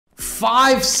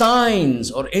5 signs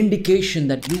or indication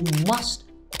that you must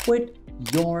quit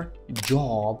your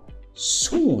job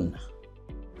soon.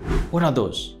 What are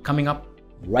those? Coming up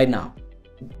right now.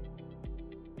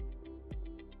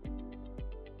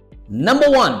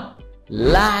 Number 1,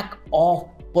 lack of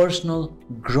personal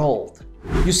growth.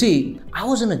 You see, I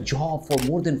was in a job for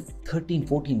more than 13,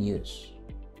 14 years.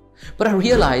 But I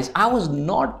realized I was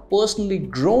not personally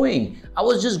growing. I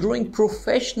was just growing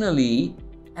professionally,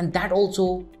 and that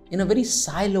also in a very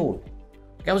siloed.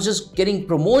 I was just getting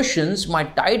promotions, my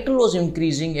title was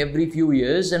increasing every few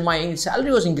years and my salary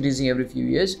was increasing every few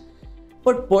years.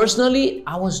 But personally,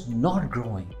 I was not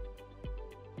growing.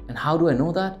 And how do I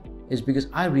know that? Is because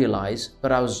I realized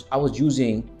that I was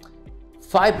using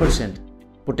 5%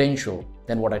 potential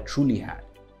than what I truly had.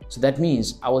 So that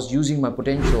means I was using my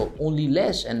potential only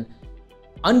less, and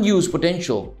unused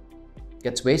potential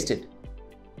gets wasted.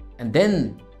 And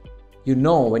then, you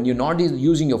know, when you're not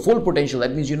using your full potential,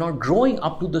 that means you're not growing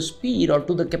up to the speed or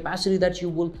to the capacity that you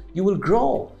will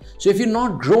grow. So if you're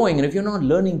not growing and if you're not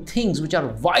learning things which are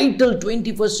vital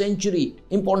 21st century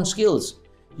important skills,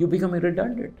 you're becoming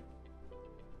redundant.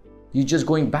 You're just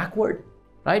going backward,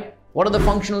 right? What are the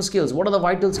functional skills? What are the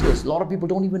vital skills? A lot of people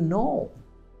don't even know.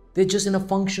 They're just in a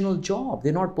functional job.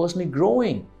 They're not personally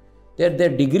growing. Their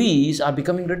degrees are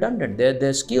becoming redundant.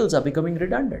 Their skills are becoming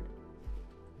redundant.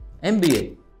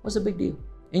 MBA, what's the big deal?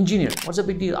 Engineer, what's the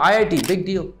big deal? IIT, big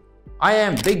deal.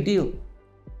 IIM, big deal.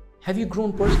 Have you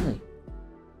grown personally?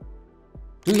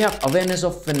 Do you have awareness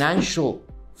of financial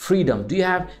freedom? Do you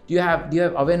have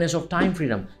awareness of time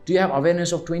freedom? Do you have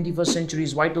awareness of 21st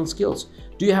century's vital skills?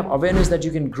 Do you have awareness that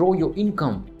you can grow your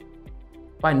income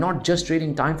by not just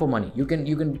trading time for money? You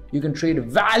can trade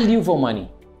value for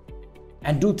money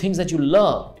and do things that you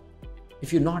love.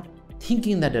 If you're not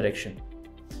thinking in that direction,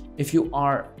 if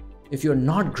you're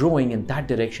not growing in that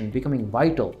direction, becoming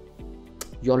vital,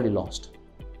 you're already lost.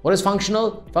 What is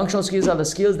functional? Functional skills are the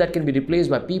skills that can be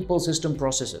replaced by people, system,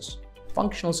 processes.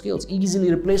 Functional skills, easily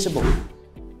replaceable.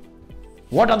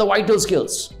 What are the vital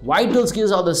skills? Vital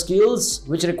skills are the skills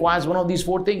which requires one of these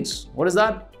 4 things. What is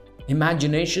that?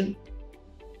 Imagination,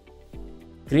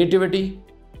 creativity,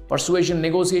 persuasion,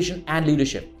 negotiation, and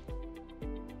leadership.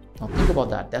 Now think about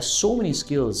that. There's so many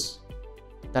skills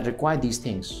that require these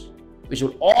things, which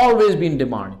will always be in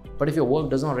demand. But if your work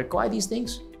does not require these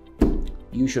things,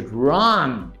 you should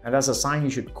run. And that's a sign you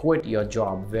should quit your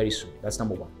job very soon. That's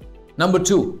number 1. Number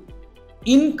 2,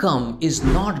 income is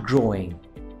not growing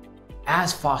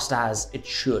as fast as it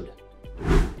should.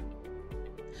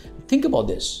 Think about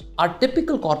this. Our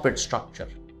typical corporate structure,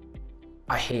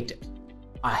 I hate it.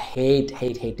 I hate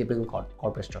typical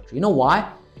corporate structure. You know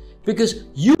why? Because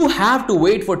you have to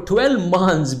wait for 12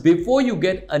 months before you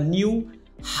get a new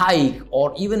hike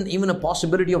or even a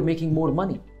possibility of making more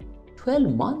money.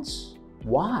 12 months?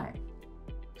 Why?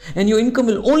 And your income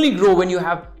will only grow when you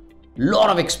have a lot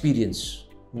of experience.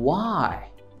 Why?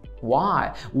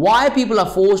 Why people are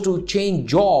forced to change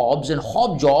jobs and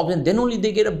hop jobs and then only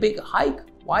they get a big hike?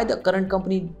 Why the current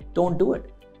company don't do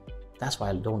it? That's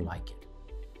why I don't like it.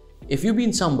 If you've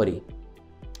been somebody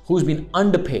who's been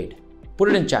underpaid, put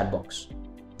it in chat box.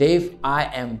 Dave, I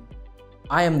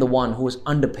am the one who is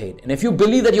underpaid. And if you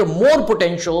believe that you have more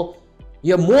potential,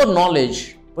 you have more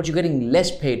knowledge, but you're getting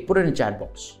less paid, put it in chat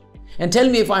box. And tell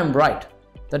me if I'm right,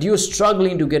 that you're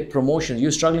struggling to get promotions,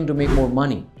 you're struggling to make more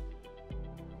money.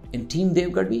 In Team Dave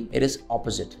Gadhvi, it is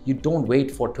opposite. You don't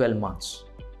wait for 12 months.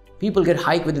 People get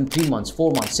hike within 3 months,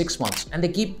 4 months, 6 months, and they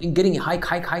keep getting hike,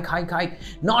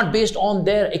 not based on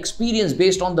their experience,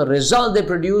 based on the result they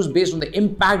produce, based on the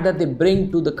impact that they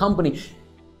bring to the company.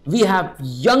 We have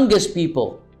youngest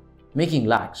people making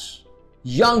lakhs,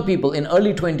 young people in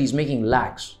early 20s making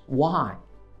lakhs. Why?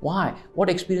 What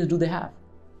experience do they have?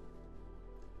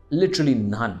 Literally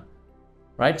none,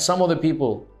 right? Some of the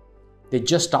people, they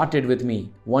just started with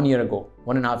me 1 year ago,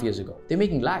 1.5 years ago. They're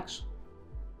making lakhs.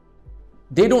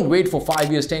 They don't wait for 5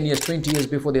 years, 10 years, 20 years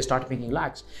before they start making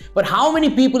lakhs. But how many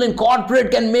people in corporate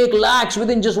can make lakhs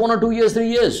within just 1 or 2 years, 3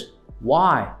 years?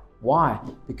 Why?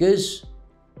 Because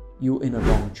you're in a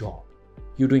wrong job.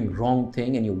 You're doing wrong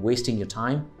thing and you're wasting your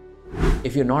time.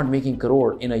 If you're not making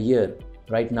crore in a year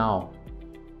right now,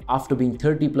 after being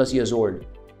 30 plus years old,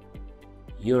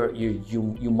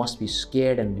 you must be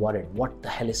scared and worried. What the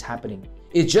hell is happening?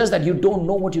 It's just that you don't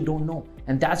know what you don't know.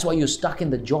 And that's why you're stuck in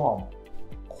the job.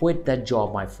 Quit that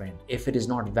job, my friend. If it is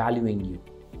not valuing you,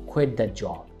 quit that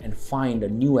job and find a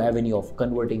new avenue of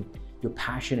converting your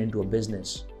passion into a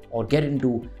business, or get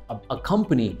into a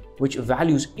company which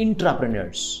values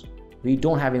entrepreneurs. We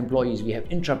don't have employees, we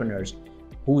have entrepreneurs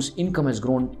whose income has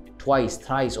grown twice,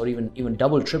 thrice, or even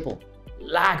double, triple.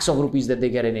 lakhs of rupees that they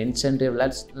get in incentive.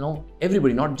 Let's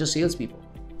everybody, not just salespeople,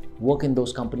 work in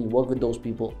those companies, work with those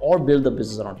people, or build the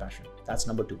business around passion. That's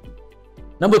number 2.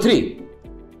 Number 3,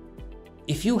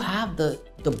 if you have the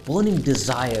burning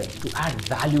desire to add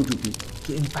value to people,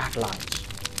 to impact lives,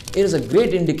 it is a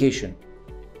great indication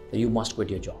that you must quit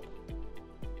your job.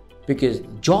 Because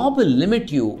job will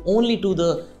limit you only to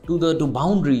the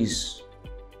boundaries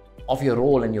of your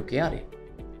role and your career.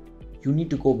 You need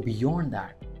to go beyond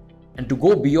that. And to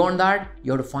go beyond that,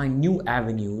 you have to find new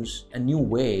avenues and new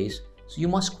ways. So you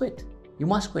must quit. You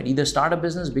must quit. Either start a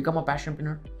business, become a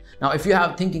passionpreneur. Now, if you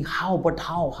have thinking how,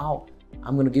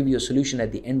 I'm going to give you a solution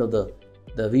at the end of the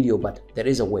video, but there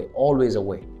is a way, always a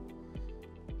way.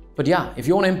 But yeah, if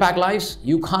you want to impact lives,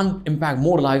 you can't impact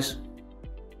more lives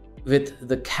with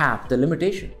the cap, the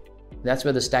limitation. That's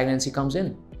where the stagnancy comes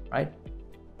in, right?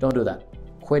 Don't do that.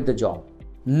 Quit the job.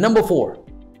 Number 4,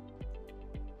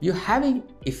 you're having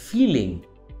a feeling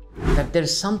that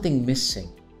there's something missing,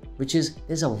 which is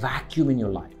there's a vacuum in your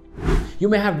life. You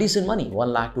may have decent money,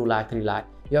 1 lakh, 2 lakh, 3 lakh.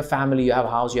 You have family, you have a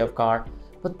house, you have a car,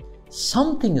 but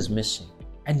something is missing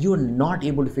and you're not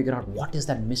able to figure out what is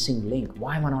that missing link.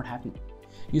 Why am I not happy?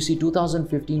 You see,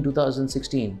 2015,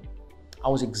 2016, I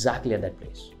was exactly at that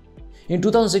place. In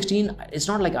 2016, it's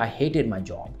not like I hated my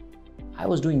job. I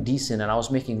was doing decent and I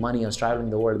was making money. I was traveling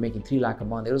the world, making 3 lakh a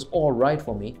month. It was all right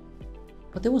for me.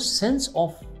 But there was sense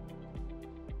of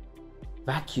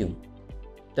vacuum,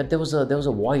 that there was a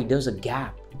void, there was a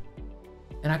gap.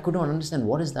 And I could not understand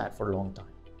what is that for a long time.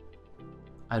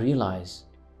 I realized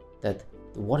that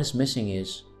what is missing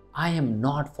is I am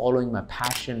not following my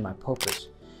passion, my purpose.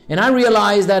 And I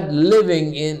realized that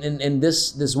living in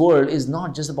this world is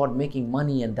not just about making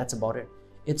money and that's about it.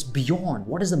 It's beyond.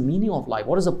 What is the meaning of life?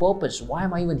 What is the purpose? Why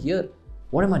am I even here?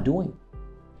 What am I doing?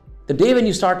 The day when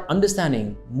you start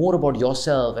understanding more about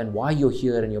yourself and why you're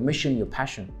here and your mission, your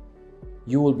passion,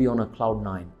 you will be on a cloud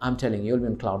 9. I'm telling you, you'll be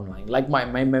on cloud 9. Like my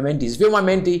mentees. If you're my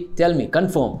mentee, tell me,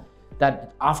 confirm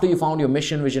that after you found your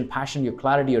mission, vision, passion, your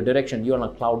clarity, your direction, you're on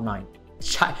a cloud 9.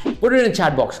 Put it in a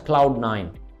chat box, cloud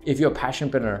 9. If you're a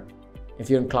passionpreneur, if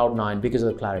you're in cloud 9 because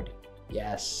of the clarity.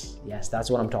 Yes,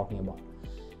 that's what I'm talking about.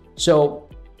 So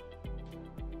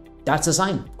that's a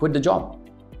sign. Quit the job,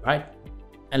 right?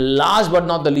 And last but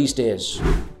not the least is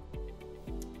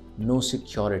no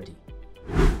security.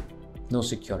 No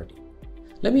security.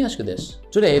 Let me ask you this.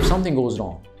 Today, if something goes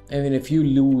wrong, I mean, if you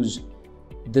lose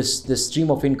this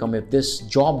stream of income, if this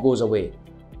job goes away,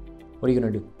 what are you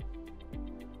going to do?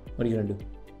 What are you going to do?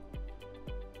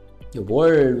 Your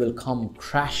world will come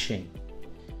crashing.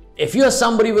 If you're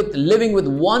somebody living with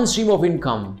one stream of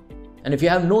income, and if you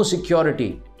have no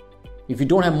security, if you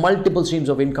don't have multiple streams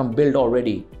of income built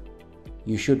already,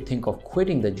 you should think of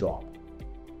quitting the job,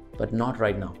 but not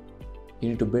right now. You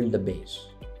need to build the base,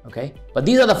 okay? But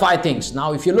these are the 5 things.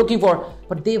 Now, if you're looking for,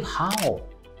 but Dave, how?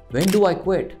 When do I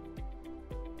quit?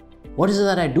 What is it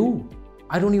that I do?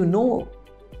 I don't even know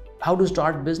how to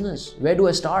start business. Where do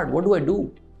I start? What do I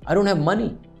do? I don't have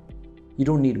money. You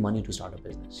don't need money to start a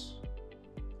business.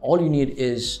 All you need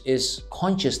is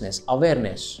consciousness,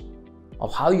 awareness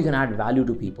of how you can add value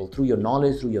to people through your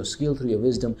knowledge, through your skill, through your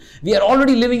wisdom. We are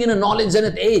already living in a knowledge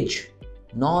zenith age.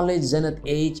 Knowledge zenith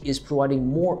age is providing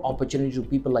more opportunity to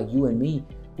people like you and me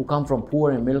who come from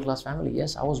poor and middle class family.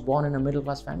 Yes, I was born in a middle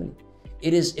class family.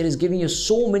 It is giving you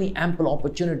so many ample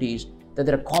opportunities that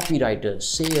there are copywriters,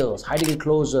 sales, high degree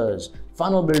closers,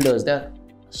 funnel builders. There are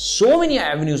so many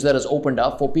avenues that has opened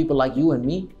up for people like you and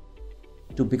me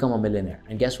to become a millionaire.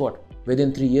 And guess what?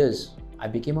 Within 3 years, I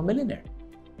became a millionaire.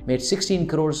 Made 16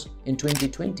 crores in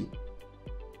 2020.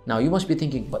 Now you must be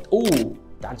thinking, but oh,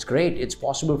 that's great. It's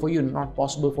possible for you, not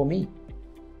possible for me.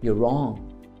 You're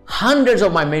wrong. Hundreds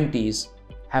of my mentees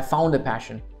have found a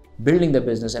passion, building their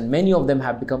business, and many of them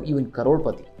have become even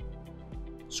crorepati.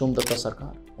 Somdata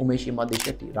Sarkar, Umesh Imadi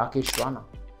Shetty, Rakesh Rana,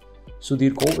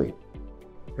 Sudhir Kove,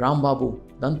 Ram Babu,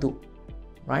 Dantu,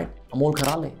 right? Amol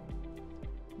Kharale,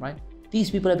 right? These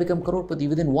people have become crorepati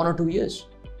within 1 or 2 years.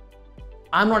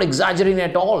 I'm not exaggerating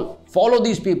at all. Follow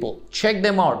these people, check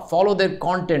them out, follow their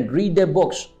content, read their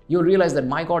books. You'll realize that,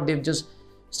 my God, they've just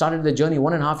started the journey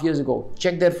 1.5 years ago.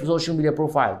 Check their social media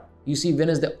profile. You see when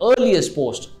is the earliest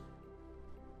post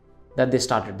that they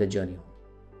started the journey.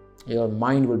 Your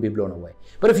mind will be blown away.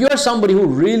 But if you're somebody who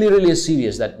really is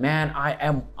serious that, man, I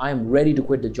am ready to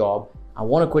quit the job. I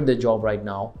want to quit the job right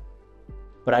now,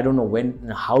 but I don't know when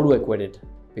and how do I quit it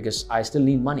because I still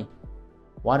need money.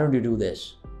 Why don't you do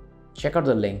this? Check out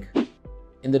the link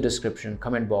in the description,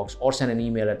 comment box, or send an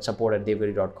email at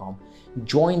support@davegadhvi.com.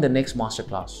 Join the next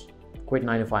masterclass, Quit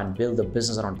 9 to 5 and Build the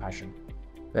Business Around Passion,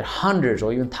 where hundreds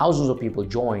or even thousands of people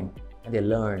join and they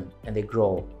learn and they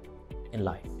grow in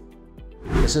life.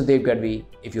 This is Gadhvi.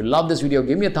 If you love this video,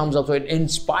 give me a thumbs up so it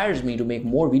inspires me to make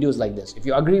more videos like this. If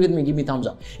you agree with me, give me thumbs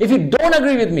up. If you don't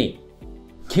agree with me,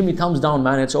 give me thumbs down,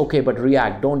 man. It's okay, but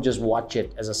react. Don't just watch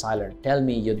it as a silent. Tell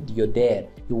me you're there,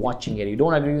 you're watching it. You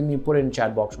don't agree with me, put it in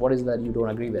chat box. What is that you don't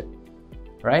agree with,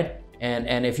 right?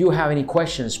 And if you have any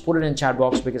questions, put it in chat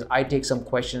box, because I take some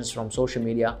questions from social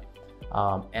media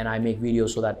and I make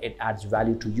videos so that it adds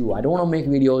value to you. I don't want to make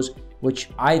videos which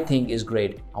I think is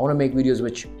great. I want to make videos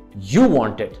which you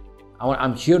wanted.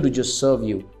 I'm here to just serve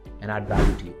you and add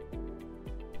value to you.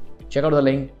 Check out the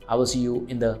link. I will see you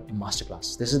in the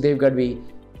masterclass. This is Gadhvi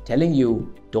telling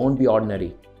you, don't be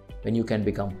ordinary when you can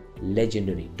become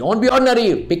legendary. Don't be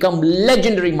ordinary, become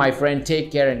legendary, my friend.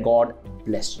 Take care and God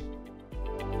bless you.